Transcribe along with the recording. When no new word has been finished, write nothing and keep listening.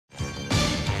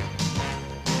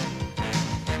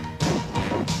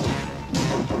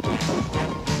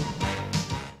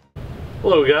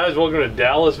Hello guys, welcome to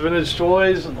Dallas Vintage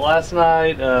Toys. Last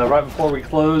night, right before we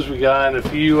closed, we got a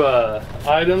few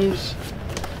items.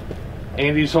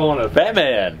 Andy's holding a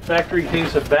Batman factory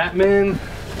case of Batman.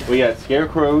 We got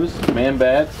scarecrows, man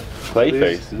bats, clay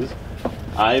faces,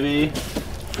 Ivy.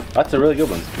 Lots of really good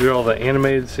ones. These are all the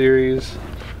animated series.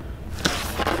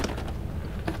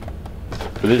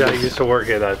 The guy used to work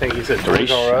at, I think he said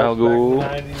Toys R Us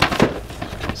back in the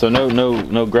 90s. So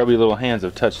no grubby little hands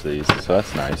have touched these, so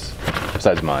that's nice.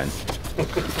 Besides mine. We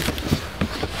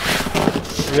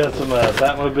got some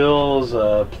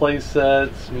Batmobiles, play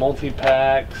sets,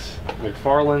 multi-packs,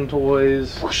 McFarlane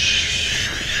toys.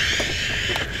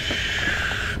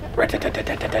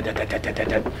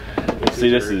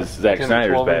 See, this is Zack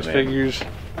Snyder's Batman. Figures.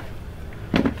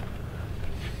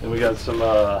 And we got some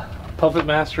Puppet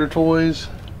Master toys.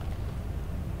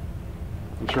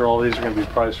 I'm sure all these are going to be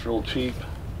priced real cheap.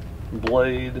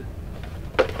 Blade.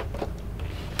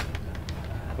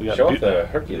 We got Show off the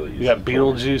Hercules. We got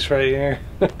Beetlejuice right here.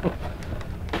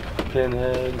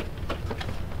 Pinhead.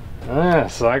 Ah,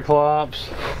 Cyclops.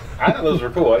 I thought those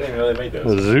were cool. I didn't know they made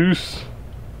those. Zeus.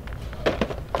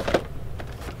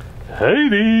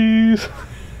 Hades.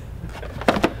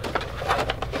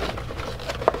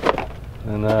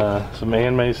 And some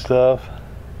anime stuff.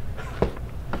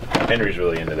 Henry's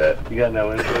really into that. You got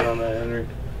no input on that, Henry?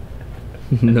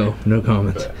 No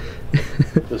comments.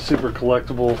 The super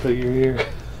collectible figure here.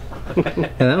 Yeah,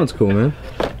 that one's cool, man.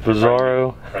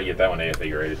 Bizarro. Probably get that one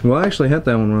figurated. Well, I actually had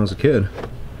that one when I was a kid.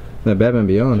 That Batman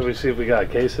Beyond. Should we see if we got a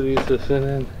case of these to send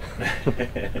in?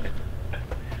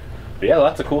 But yeah,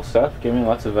 lots of cool stuff. Give me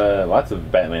lots of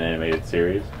Batman animated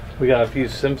series. We got a few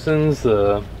Simpsons.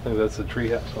 I think that's the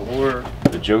Treehouse of Horror.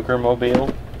 The Joker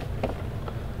mobile.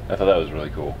 I thought that was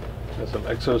really cool. Got some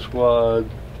Exo Squad.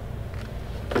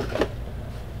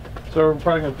 So we're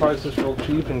probably gonna price this real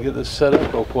cheap and get this set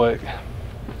up real quick.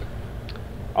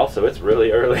 Also, it's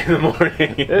really early in the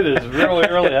morning. It is really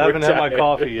early. I haven't had my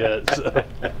coffee yet. So.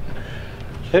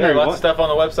 Henry, lots of stuff on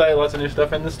the website, lots of new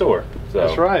stuff in the store. So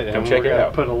that's right. Come and check it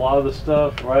out. Put a lot of the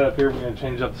stuff right up here. We're gonna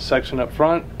change up the section up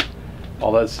front.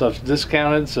 All that stuff's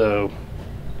discounted, so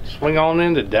swing on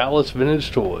into Dallas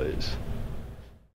Vintage Toys.